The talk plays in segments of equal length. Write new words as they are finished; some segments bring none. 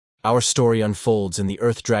Our story unfolds in the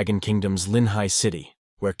Earth Dragon Kingdom's Linhai City,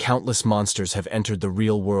 where countless monsters have entered the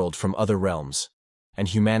real world from other realms, and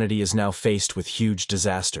humanity is now faced with huge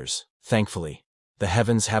disasters. Thankfully, the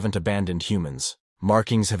heavens haven't abandoned humans.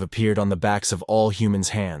 Markings have appeared on the backs of all humans'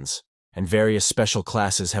 hands, and various special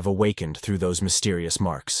classes have awakened through those mysterious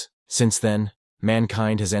marks. Since then,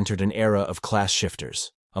 mankind has entered an era of class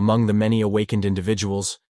shifters. Among the many awakened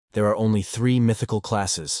individuals, there are only 3 mythical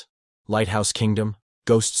classes: Lighthouse Kingdom,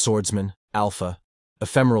 Ghost Swordsman, Alpha;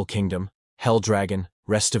 Ephemeral Kingdom, Hell Dragon,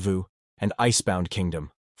 Restivu; and Icebound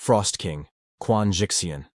Kingdom, Frost King, Quan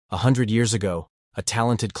Jixian. 100 years ago, a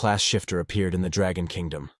talented class shifter appeared in the Dragon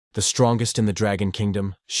Kingdom. The strongest in the Dragon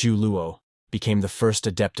Kingdom, Shu Luo, became the first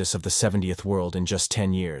Adeptus of the 70th world in just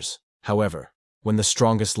 10 years. However, when the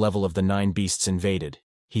strongest level of the 9 beasts invaded,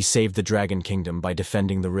 he saved the Dragon Kingdom by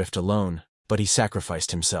defending the rift alone, but he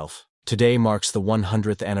sacrificed himself. Today marks the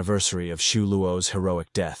 100th anniversary of Shu Luo's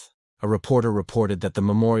heroic death. A reporter reported that the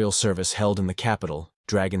memorial service held in the capital,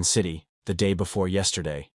 Dragon City, the day before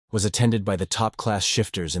yesterday, was attended by the top class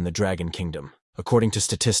shifters in the Dragon Kingdom. According to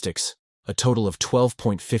statistics, a total of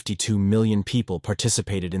 12.52 million people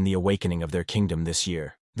participated in the awakening of their kingdom this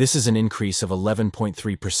year. This is an increase of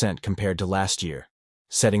 11.3% compared to last year,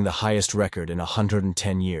 setting the highest record in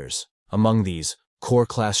 110 years. Among these, core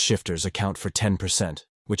class shifters account for 10%,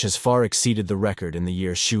 which has far exceeded the record in the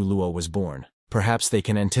year Shu Luo was born. Perhaps they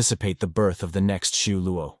can anticipate the birth of the next Shu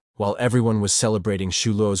Luo. While everyone was celebrating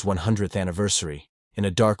Shu Luo's 100th anniversary, in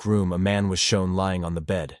a dark room a man was shown lying on the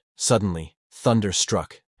bed. Suddenly, thunder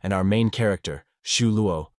struck, and our main character, Shu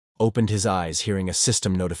Luo, opened his eyes hearing a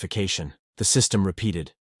system notification. The system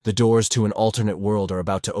repeated, "The doors to an alternate world are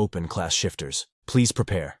about to open, class shifters. Please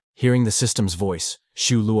prepare." Hearing the system's voice,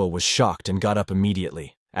 Shu Luo was shocked and got up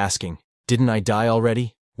immediately, asking, "Didn't I die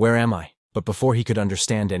already? Where am I?" But before he could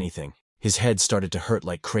understand anything, his head started to hurt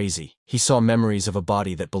like crazy. He saw memories of a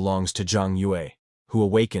body that belongs to Zhang Yue, who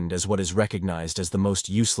awakened as what is recognized as the most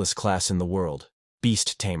useless class in the world,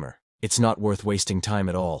 Beast Tamer. It's not worth wasting time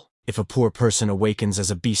at all. If a poor person awakens as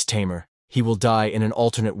a beast tamer, he will die in an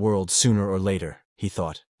alternate world sooner or later, he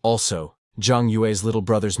thought. Also, Zhang Yue's little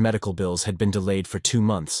brother's medical bills had been delayed for 2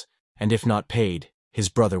 months, and if not paid, his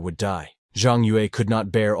brother would die. Zhang Yue could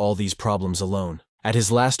not bear all these problems alone. At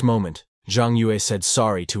his last moment, Zhang Yue said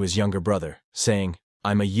sorry to his younger brother, saying,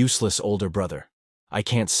 "I'm a useless older brother. I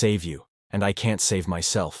can't save you, and I can't save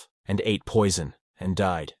myself," and ate poison, and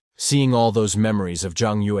died. Seeing all those memories of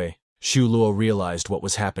Zhang Yue, Shu Luo realized what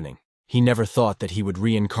was happening. He never thought that he would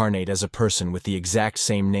reincarnate as a person with the exact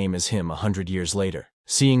same name as him 100 years later.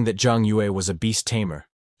 Seeing that Zhang Yue was a beast tamer,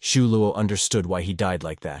 Shu Luo understood why he died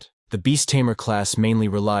like that. The beast tamer class mainly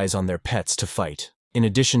relies on their pets to fight. In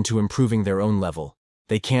addition to improving their own level,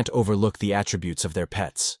 they can't overlook the attributes of their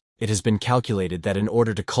pets. It has been calculated that in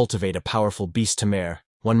order to cultivate a powerful beast tamer,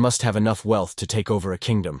 one must have enough wealth to take over a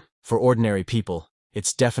kingdom. For ordinary people,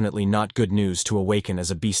 it's definitely not good news to awaken as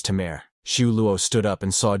a beast tamer. Shu Luo stood up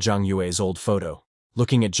and saw Zhang Yue's old photo.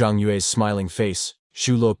 Looking at Zhang Yue's smiling face,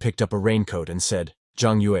 Shu Luo picked up a raincoat and said,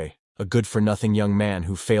 "Zhang Yue, a good-for-nothing young man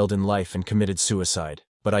who failed in life and committed suicide.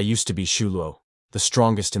 But I used to be Shu Luo, the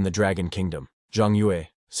strongest in the Dragon Kingdom. Zhang Yue,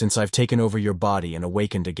 since I've taken over your body and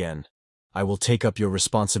awakened again, I will take up your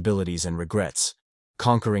responsibilities and regrets,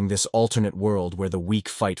 conquering this alternate world where the weak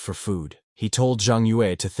fight for food." He told Zhang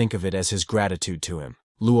Yue to think of it as his gratitude to him.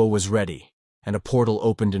 Luo was ready, and a portal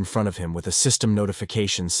opened in front of him with a system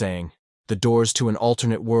notification saying, "The doors to an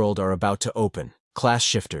alternate world are about to open. Class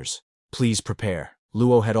shifters, please prepare."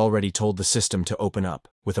 Luo had already told the system to open up.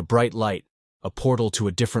 With a bright light, a portal to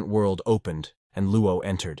a different world opened, and Luo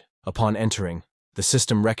entered. Upon entering, the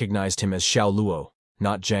system recognized him as Xiao Luo,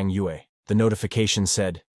 not Zhang Yue. The notification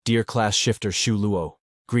said, "Dear class shifter Shu Luo,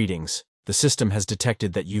 greetings. The system has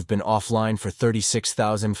detected that you've been offline for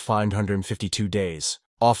 36,552 days.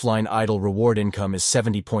 Offline idle reward income is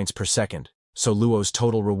 70 points per second, so Luo's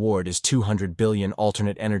total reward is 200 billion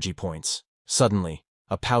alternate energy points." Suddenly,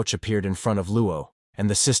 a pouch appeared in front of Luo, and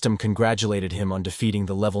the system congratulated him on defeating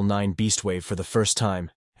the level 9 beast wave for the first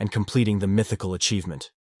time and completing the mythical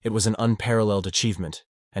achievement. It was an unparalleled achievement,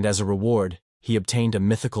 and as a reward, he obtained a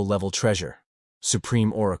mythical level treasure,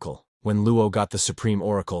 Supreme Oracle. When Luo got the Supreme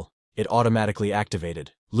Oracle, it automatically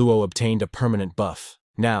activated. Luo obtained a permanent buff.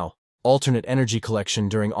 Now, alternate energy collection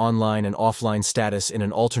during online and offline status in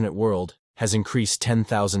an alternate world has increased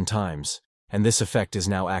 10,000 times, and this effect is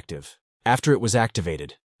now active. After it was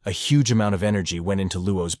activated, a huge amount of energy went into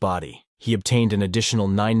Luo's body. He obtained an additional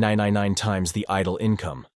 9999 times the idle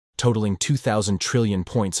income, totaling 2,000 trillion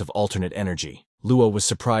points of alternate energy. Luo was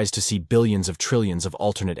surprised to see billions of trillions of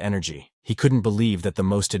alternate energy. He couldn't believe that the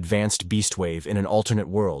most advanced beast wave in an alternate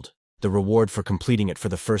world, the reward for completing it for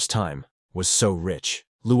the first time, was so rich.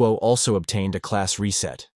 Luo also obtained a class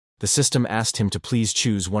reset. The system asked him to please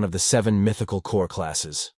choose one of the 7 mythical core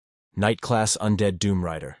classes. Knight class Undead Doom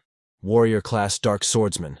Rider, Warrior class Dark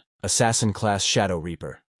Swordsman, Assassin class Shadow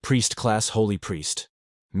Reaper, Priest class Holy Priest,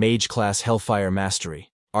 Mage class Hellfire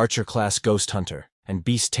Mastery, Archer class Ghost Hunter, and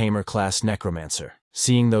Beast Tamer class Necromancer.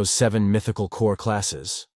 Seeing those 7 mythical core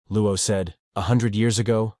classes, Luo said, 100 years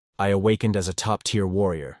ago, I awakened as a top-tier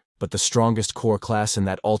warrior, but the strongest core class in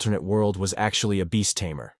that alternate world was actually a Beast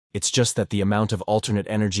Tamer. It's just that the amount of alternate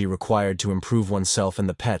energy required to improve oneself and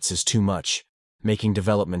the pets is too much, making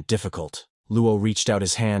development difficult. Luo reached out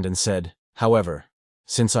his hand and said, however,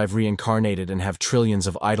 since I've reincarnated and have trillions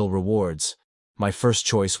of idle rewards, my first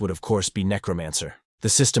choice would of course be Necromancer. The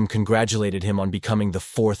system congratulated him on becoming the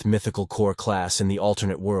 4th mythical core class in the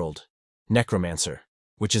alternate world, Necromancer,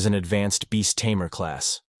 which is an advanced Beast Tamer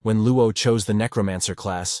class. When Luo chose the Necromancer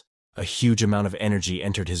class, a huge amount of energy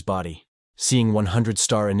entered his body. Seeing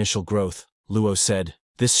 100-star initial growth, Luo said,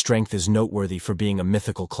 this strength is noteworthy for being a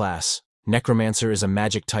mythical class. Necromancer is a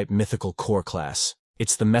magic-type mythical core class.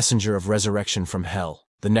 It's the messenger of resurrection from hell.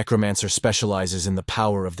 The Necromancer specializes in the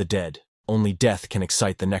power of the dead. Only death can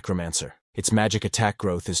excite the Necromancer. Its magic attack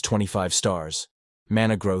growth is 25 stars.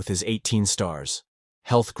 Mana growth is 18 stars.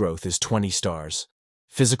 Health growth is 20 stars.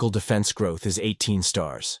 Physical defense growth is 18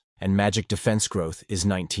 stars. And magic defense growth is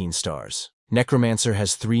 19 stars. Necromancer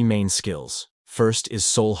has 3 main skills. First is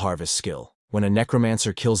Soul Harvest skill. When a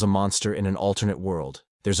Necromancer kills a monster in an alternate world,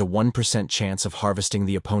 there's a 1% chance of harvesting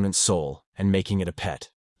the opponent's soul and making it a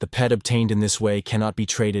pet. The pet obtained in this way cannot be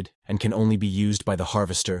traded and can only be used by the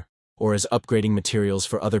harvester or as upgrading materials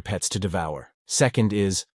for other pets to devour. Second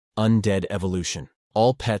is Undead Evolution.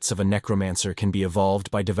 All pets of a Necromancer can be evolved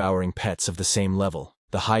by devouring pets of the same level.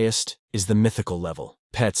 The highest is the mythical level.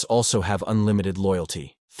 Pets also have unlimited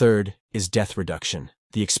loyalty. Third is Death Reduction.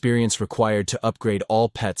 The experience required to upgrade all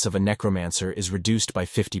pets of a Necromancer is reduced by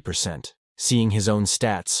 50%. Seeing his own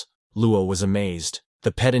stats, Luo was amazed.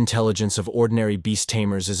 The pet intelligence of ordinary beast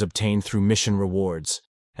tamers is obtained through mission rewards,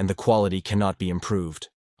 and the quality cannot be improved.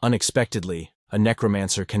 Unexpectedly, a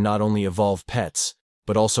Necromancer can not only evolve pets,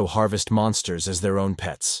 but also harvest monsters as their own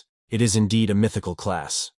pets. It is indeed a mythical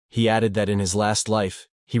class. He added that in his last life,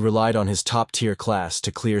 he relied on his top-tier class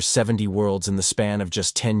to clear 70 worlds in the span of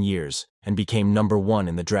just 10 years and became number 1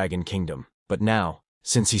 in the Dragon Kingdom. But now,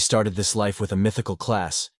 since he started this life with a mythical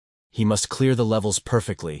class, he must clear the levels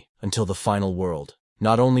perfectly until the final world.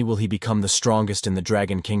 Not only will he become the strongest in the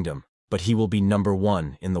Dragon Kingdom, but he will be number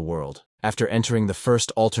 1 in the world. After entering the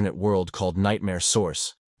first alternate world called Nightmare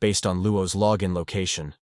Source, based on Luo's login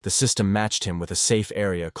location, the system matched him with a safe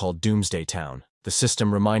area called Doomsday Town. The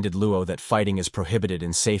system reminded Luo that fighting is prohibited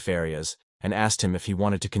in safe areas and asked him if he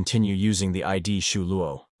wanted to continue using the ID Shu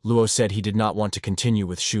Luo. Luo said he did not want to continue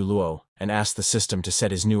with Shu Luo and asked the system to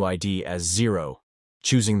set his new ID as 0,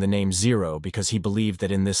 choosing the name 0 because he believed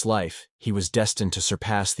that in this life he was destined to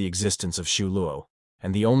surpass the existence of Shu Luo,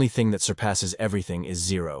 and the only thing that surpasses everything is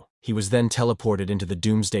 0. He was then teleported into the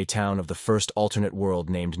Doomsday Town of the first alternate world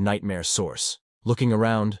named Nightmare Source. Looking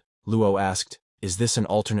around, Luo asked, "Is this an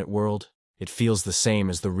alternate world? It feels the same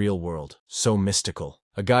as the real world, so mystical."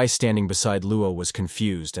 A guy standing beside Luo was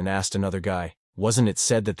confused and asked another guy, "Wasn't it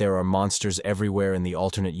said that there are monsters everywhere in the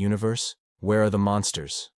alternate universe? Where are the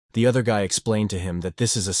monsters?" The other guy explained to him that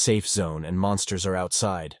this is a safe zone and monsters are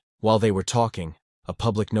outside. While they were talking, a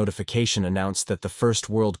public notification announced that the first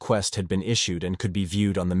world quest had been issued and could be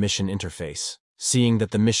viewed on the mission interface. Seeing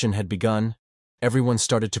that the mission had begun, everyone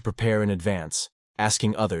started to prepare in advance,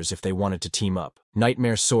 asking others if they wanted to team up.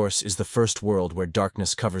 Nightmare Source is the first world where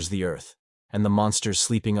darkness covers the earth, and the monsters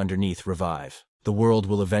sleeping underneath revive. The world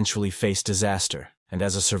will eventually face disaster, and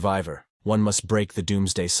as a survivor, one must break the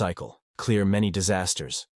doomsday cycle, clear many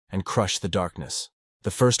disasters, and crush the darkness.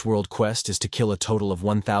 The first world quest is to kill a total of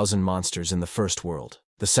 1,000 monsters in the first world.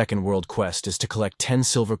 The second world quest is to collect 10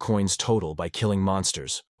 silver coins total by killing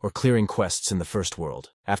monsters, or clearing quests in the first world.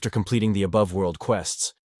 After completing the above world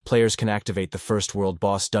quests, players can activate the first world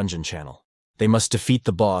boss dungeon channel. They must defeat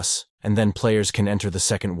the boss, and then players can enter the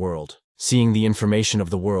second world. Seeing the information of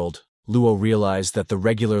the world, Luo realized that the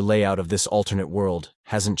regular layout of this alternate world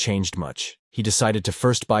hasn't changed much. He decided to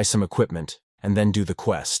first buy some equipment, and then do the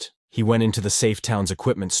quest. He went into the Safe Town's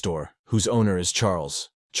equipment store, whose owner is Charles.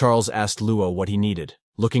 Charles asked Luo what he needed.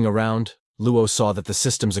 Looking around, Luo saw that the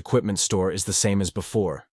system's equipment store is the same as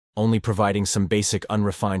before, only providing some basic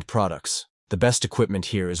unrefined products. The best equipment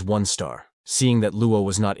here is 1 star. Seeing that Luo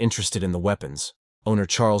was not interested in the weapons, Owner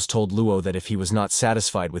Charles told Luo that if he was not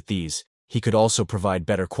satisfied with these, he could also provide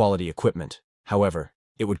better quality equipment. However,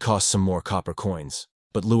 it would cost some more copper coins.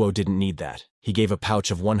 But Luo didn't need that. He gave a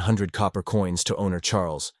pouch of 100 copper coins to Owner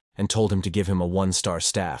Charles and told him to give him a 1-star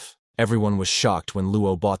staff. Everyone was shocked when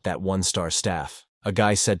Luo bought that 1-star staff. A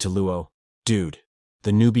guy said to Luo, "Dude,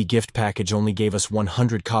 the newbie gift package only gave us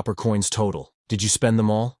 100 copper coins total. Did you spend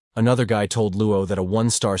them all?" Another guy told Luo that a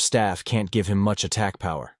 1-star staff can't give him much attack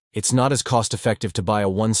power. "It's not as cost-effective to buy a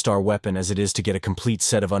 1-star weapon as it is to get a complete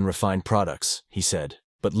set of unrefined products," he said.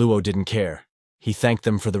 But Luo didn't care. He thanked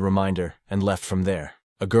them for the reminder and left from there.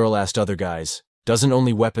 A girl asked other guys, "Doesn't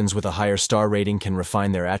only weapons with a higher star rating can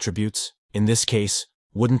refine their attributes? In this case,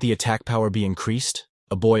 wouldn't the attack power be increased?"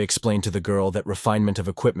 A boy explained to the girl that refinement of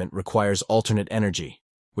equipment requires alternate energy,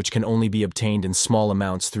 which can only be obtained in small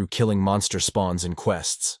amounts through killing monster spawns in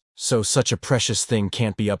quests. So such a precious thing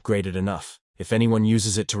can't be upgraded enough. If anyone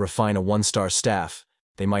uses it to refine a 1-star staff,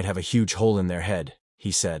 they might have a huge hole in their head,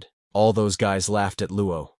 he said. All those guys laughed at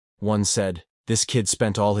Luo. One said, "This kid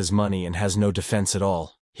spent all his money and has no defense at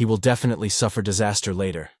all. He will definitely suffer disaster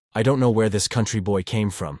later. I don't know where this country boy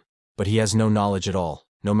came from, but he has no knowledge at all.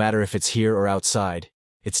 No matter if it's here or outside,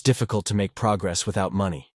 it's difficult to make progress without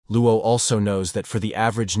money." Luo also knows that for the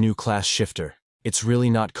average new class shifter, it's really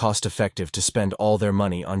not cost-effective to spend all their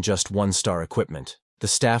money on just 1-star equipment. The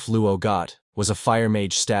staff Luo got was a Fire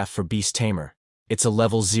Mage staff for Beast Tamer. It's a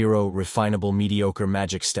level 0 refinable mediocre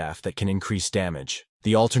magic staff that can increase damage.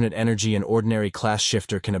 The alternate energy an ordinary class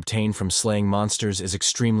shifter can obtain from slaying monsters is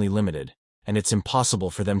extremely limited, and it's impossible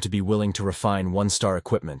for them to be willing to refine 1-star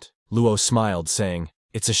equipment. Luo smiled, saying,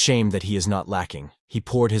 "It's a shame that he is not lacking." He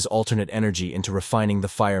poured his alternate energy into refining the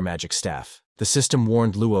fire magic staff. The system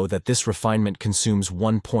warned Luo that this refinement consumes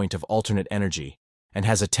 1 point of alternate energy and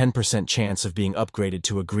has a 10% chance of being upgraded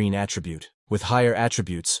to a green attribute. With higher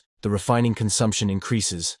attributes, the refining consumption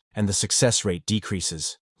increases and the success rate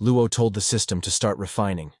decreases. Luo told the system to start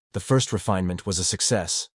refining. The first refinement was a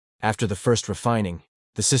success. After the first refining,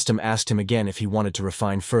 the system asked him again if he wanted to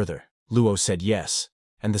refine further. Luo said yes,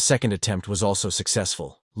 and the second attempt was also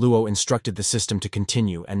successful. Luo instructed the system to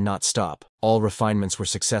continue and not stop. All refinements were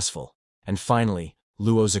successful, and finally,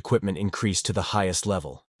 Luo's equipment increased to the highest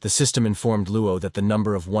level. The system informed Luo that the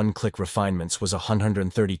number of one-click refinements was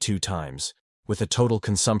 132 times, with a total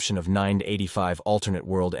consumption of 985 alternate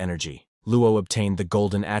world energy. Luo obtained the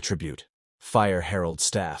golden attribute, Fire Herald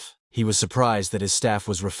Staff. He was surprised that his staff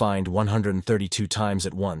was refined 132 times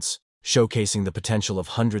at once, showcasing the potential of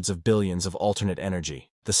hundreds of billions of alternate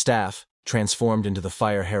energy. The staff, transformed into the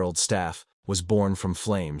Fire Herald Staff, was born from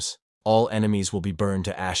flames. All enemies will be burned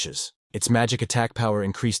to ashes. Its magic attack power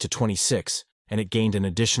increased to 26, and it gained an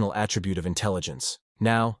additional attribute of intelligence.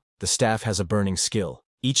 Now, the staff has a burning skill.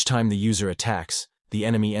 Each time the user attacks, the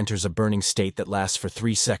enemy enters a burning state that lasts for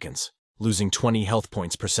 3 seconds, losing 20 health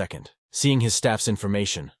points per second. Seeing his staff's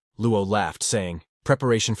information, Luo laughed, saying,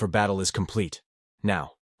 "Preparation for battle is complete.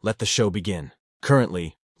 Now, let the show begin."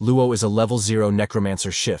 Currently, Luo is a level 0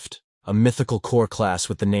 Necromancer Shift, a mythical core class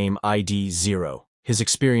with the name ID 0. His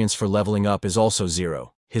experience for leveling up is also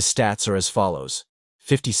 0. His stats are as follows: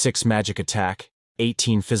 56 magic attack,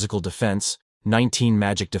 18 physical defense, 19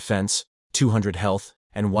 magic defense, 200 health,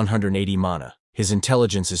 and 180 mana. His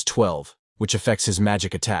intelligence is 12, which affects his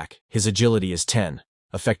magic attack. His agility is 10,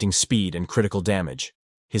 affecting speed and critical damage.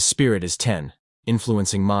 His spirit is 10,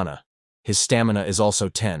 influencing mana. His stamina is also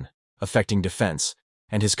 10, affecting defense,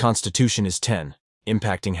 and his constitution is 10,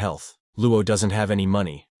 impacting health. Luo doesn't have any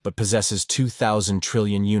money, but possesses 2,000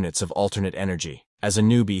 trillion units of alternate energy. As a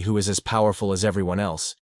newbie who is as powerful as everyone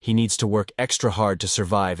else, he needs to work extra hard to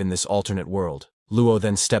survive in this alternate world. Luo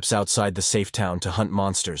then steps outside the safe town to hunt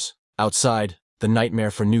monsters. Outside, the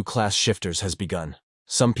nightmare for new class shifters has begun.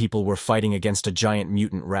 Some people were fighting against a giant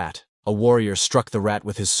mutant rat. A warrior struck the rat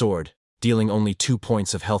with his sword, dealing only 2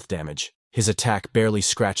 points of health damage. His attack barely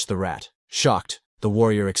scratched the rat. Shocked, the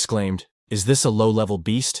warrior exclaimed, "Is this a low-level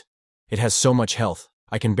beast? It has so much health,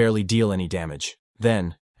 I can barely deal any damage."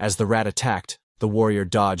 Then, as the rat attacked, the warrior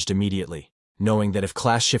dodged immediately, knowing that if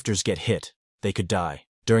class shifters get hit, they could die.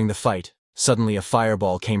 During the fight, suddenly a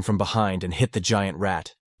fireball came from behind and hit the giant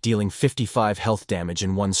rat, dealing 55 health damage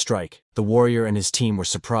in one strike. The warrior and his team were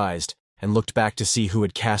surprised and looked back to see who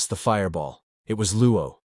had cast the fireball. It was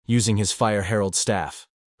Luo, using his Fire Herald staff,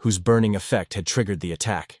 whose burning effect had triggered the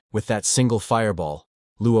attack. With that single fireball,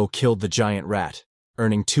 Luo killed the giant rat,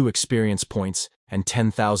 earning 2 experience points and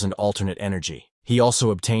 10,000 alternate energy. He also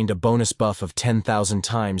obtained a bonus buff of 10,000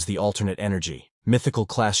 times the alternate energy. Mythical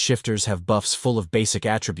class shifters have buffs full of basic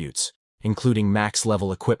attributes, including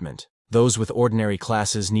max-level equipment. Those with ordinary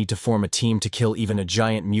classes need to form a team to kill even a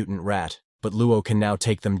giant mutant rat, but Luo can now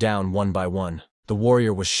take them down one by one. The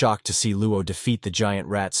warrior was shocked to see Luo defeat the giant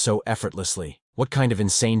rat so effortlessly. What kind of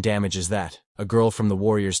insane damage is that? A girl from the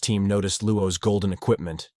warrior's team noticed Luo's golden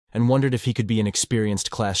equipment and wondered if he could be an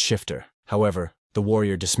experienced class shifter. However, the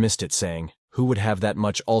warrior dismissed it, saying, "Who would have that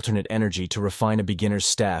much alternate energy to refine a beginner's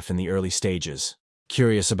staff in the early stages?"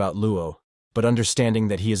 Curious about Luo, but understanding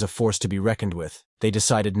that he is a force to be reckoned with, they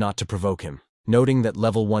decided not to provoke him. Noting that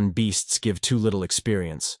level 1 beasts give too little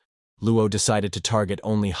experience, Luo decided to target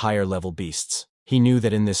only higher level beasts. He knew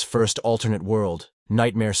that in this first alternate world,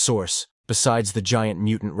 Nightmare Source, besides the giant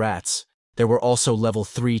mutant rats, there were also level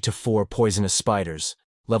 3 to 4 poisonous spiders,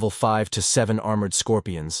 level 5 to 7 armored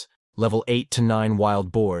scorpions, level 8 to 9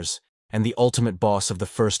 wild boars, and the ultimate boss of the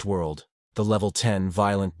first world, the level 10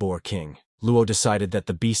 violent boar king. Luo decided that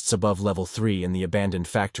the beasts above level 3 in the abandoned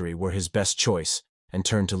factory were his best choice, and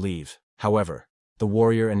turned to leave. However, the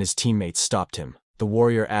warrior and his teammates stopped him. The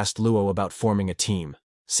warrior asked Luo about forming a team,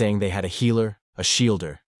 saying they had a healer, a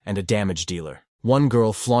shielder, and a damage dealer. One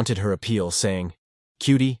girl flaunted her appeal, saying,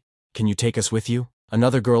 "Cutie, can you take us with you?"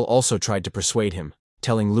 Another girl also tried to persuade him,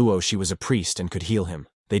 telling Luo she was a priest and could heal him.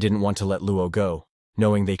 They didn't want to let Luo go,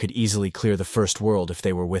 knowing they could easily clear the first world if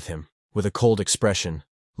they were with him. With a cold expression,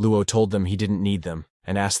 Luo told them he didn't need them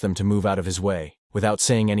and asked them to move out of his way. Without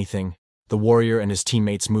saying anything, the warrior and his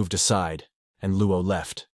teammates moved aside, and Luo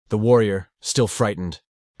left. The warrior, still frightened,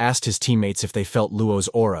 asked his teammates if they felt Luo's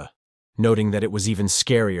aura. Noting that it was even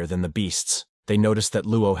scarier than the beasts, they noticed that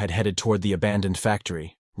Luo had headed toward the abandoned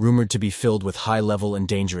factory, rumored to be filled with high-level and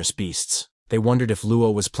dangerous beasts. They wondered if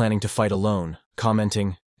Luo was planning to fight alone,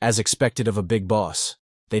 commenting, "As expected of a big boss,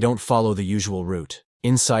 they don't follow the usual route."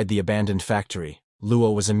 Inside the abandoned factory,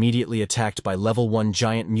 Luo was immediately attacked by level 1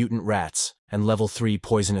 giant mutant rats and level 3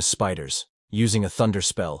 poisonous spiders. Using a thunder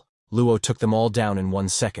spell, Luo took them all down in 1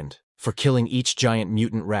 second. For killing each giant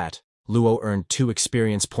mutant rat, Luo earned 2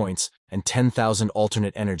 experience points and 10,000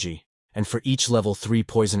 alternate energy, and for each level 3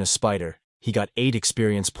 poisonous spider, he got 8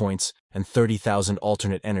 experience points and 30,000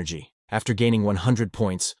 alternate energy. After gaining 100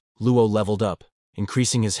 points, Luo leveled up,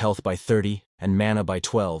 increasing his health by 30 and mana by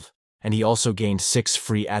 12, and he also gained 6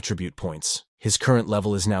 free attribute points. His current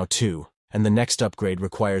level is now 2, and the next upgrade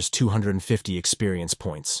requires 250 experience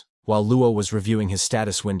points. While Luo was reviewing his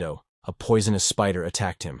status window, a poisonous spider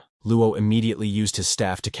attacked him. Luo immediately used his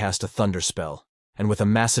staff to cast a thunder spell, and with a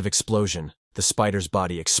massive explosion, the spider's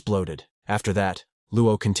body exploded. After that,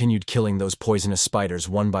 Luo continued killing those poisonous spiders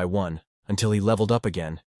one by one, until he leveled up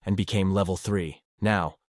again and became level 3.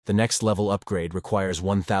 Now, the next level upgrade requires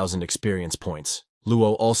 1,000 experience points.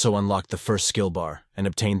 Luo also unlocked the first skill bar and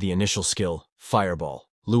obtained the initial skill, Fireball.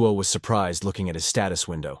 Luo was surprised looking at his status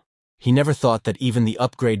window. He never thought that even the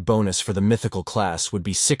upgrade bonus for the mythical class would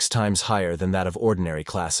be 6 times higher than that of ordinary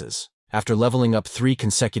classes. After leveling up 3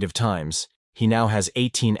 consecutive times, he now has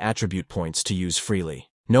 18 attribute points to use freely.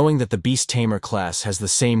 Knowing that the Beast Tamer class has the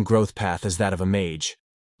same growth path as that of a mage,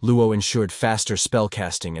 Luo ensured faster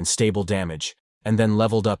spellcasting and stable damage, and then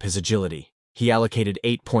leveled up his agility. He allocated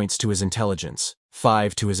 8 points to his intelligence,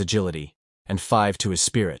 5 to his agility, and 5 to his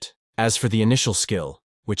spirit. As for the initial skill,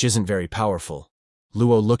 which isn't very powerful,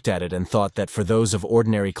 Luo looked at it and thought that for those of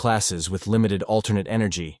ordinary classes with limited alternate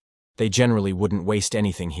energy, they generally wouldn't waste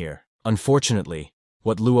anything here. Unfortunately,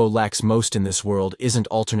 what Luo lacks most in this world isn't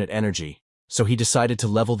alternate energy, so he decided to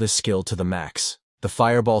level this skill to the max. The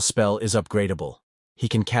Fireball spell is upgradable. He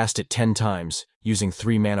can cast it 10 times, using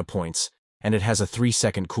 3 mana points, and it has a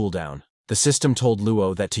 3-second cooldown. The system told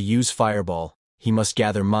Luo that to use Fireball, he must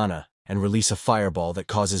gather mana and release a fireball that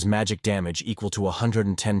causes magic damage equal to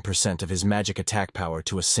 110% of his magic attack power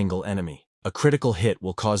to a single enemy. A critical hit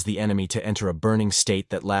will cause the enemy to enter a burning state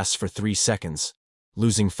that lasts for 3 seconds,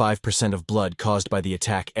 losing 5% of blood caused by the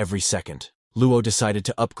attack every second. Luo decided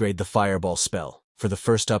to upgrade the Fireball spell. For the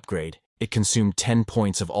first upgrade, it consumed 10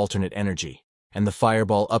 points of alternate energy, and the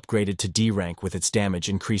Fireball upgraded to D rank with its damage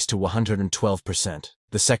increased to 112%.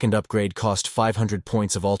 The second upgrade cost 500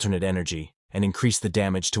 points of alternate energy, and increased the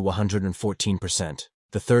damage to 114%.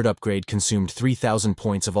 The third upgrade consumed 3,000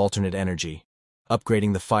 points of alternate energy,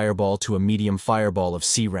 upgrading the Fireball to a medium Fireball of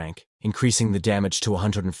C rank, increasing the damage to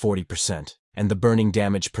 140%, and the burning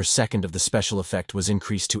damage per second of the special effect was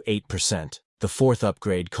increased to 8%. The fourth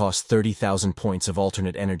upgrade cost 30,000 points of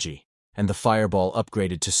alternate energy, and the Fireball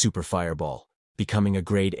upgraded to Super Fireball, becoming a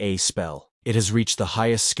grade A spell. It has reached the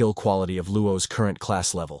highest skill quality of Luo's current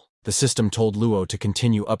class level. The system told Luo to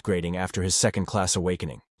continue upgrading after his second class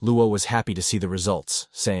awakening. Luo was happy to see the results,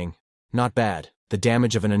 saying, "Not bad. The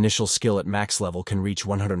damage of an initial skill at max level can reach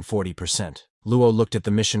 140%. Luo looked at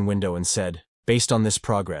the mission window and said, based on this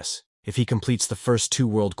progress, if he completes the first 2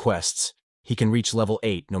 world quests, he can reach level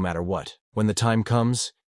 8 no matter what. When the time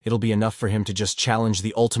comes, it'll be enough for him to just challenge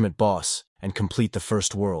the ultimate boss and complete the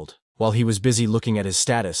first world. While he was busy looking at his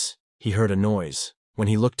status, he heard a noise. When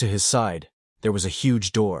he looked to his side, there was a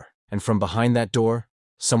huge door, and from behind that door,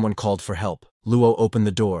 someone called for help. Luo opened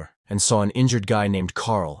the door and saw an injured guy named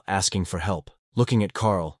Carl asking for help. Looking at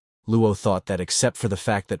Carl, Luo thought that except for the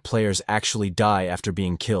fact that players actually die after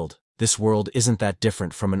being killed, this world isn't that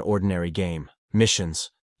different from an ordinary game.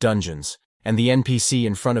 Missions, dungeons, and the NPC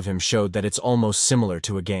in front of him showed that it's almost similar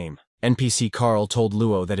to a game. NPC Carl told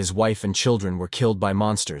Luo that his wife and children were killed by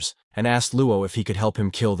monsters, and asked Luo if he could help him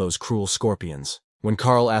kill those cruel scorpions. When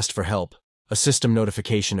Carl asked for help, a system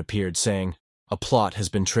notification appeared saying, "A plot has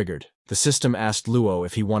been triggered." The system asked Luo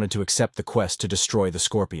if he wanted to accept the quest to destroy the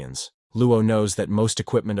scorpions. Luo knows that most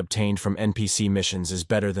equipment obtained from NPC missions is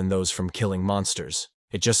better than those from killing monsters.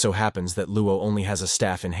 It just so happens that Luo only has a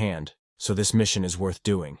staff in hand, so this mission is worth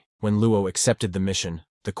doing. When Luo accepted the mission,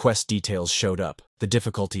 the quest details showed up. The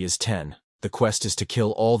difficulty is 10. The quest is to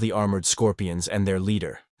kill all the armored scorpions and their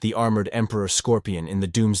leader, the armored Emperor Scorpion in the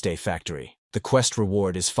Doomsday Factory. The quest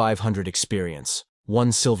reward is 500 experience,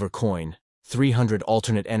 1 silver coin, 300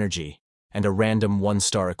 alternate energy, and a random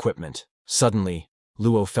 1-star equipment. Suddenly,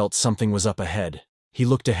 Luo felt something was up ahead. He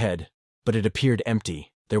looked ahead, but it appeared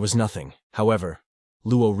empty. There was nothing. However,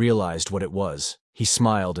 Luo realized what it was. He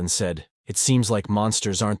smiled and said, "It seems like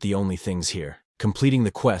monsters aren't the only things here. Completing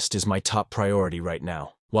the quest is my top priority right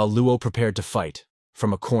now." While Luo prepared to fight,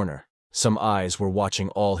 from a corner, some eyes were watching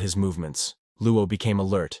all his movements. Luo became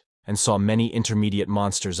alert and saw many intermediate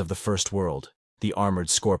monsters of the first world, the armored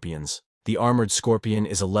scorpions. The armored scorpion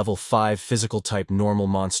is a level 5 physical type normal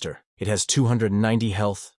monster. It has 290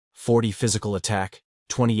 health, 40 physical attack,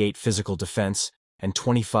 28 physical defense, and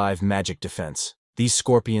 25 magic defense. These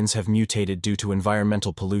scorpions have mutated due to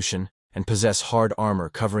environmental pollution and possess hard armor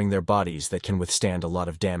covering their bodies that can withstand a lot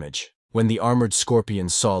of damage. When the armored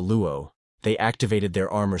scorpions saw Luo, they activated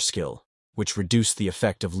their armor skill, which reduced the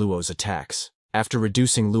effect of Luo's attacks. After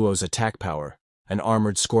reducing Luo's attack power, an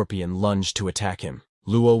armored scorpion lunged to attack him.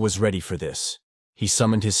 Luo was ready for this. He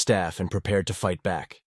summoned his staff and prepared to fight back.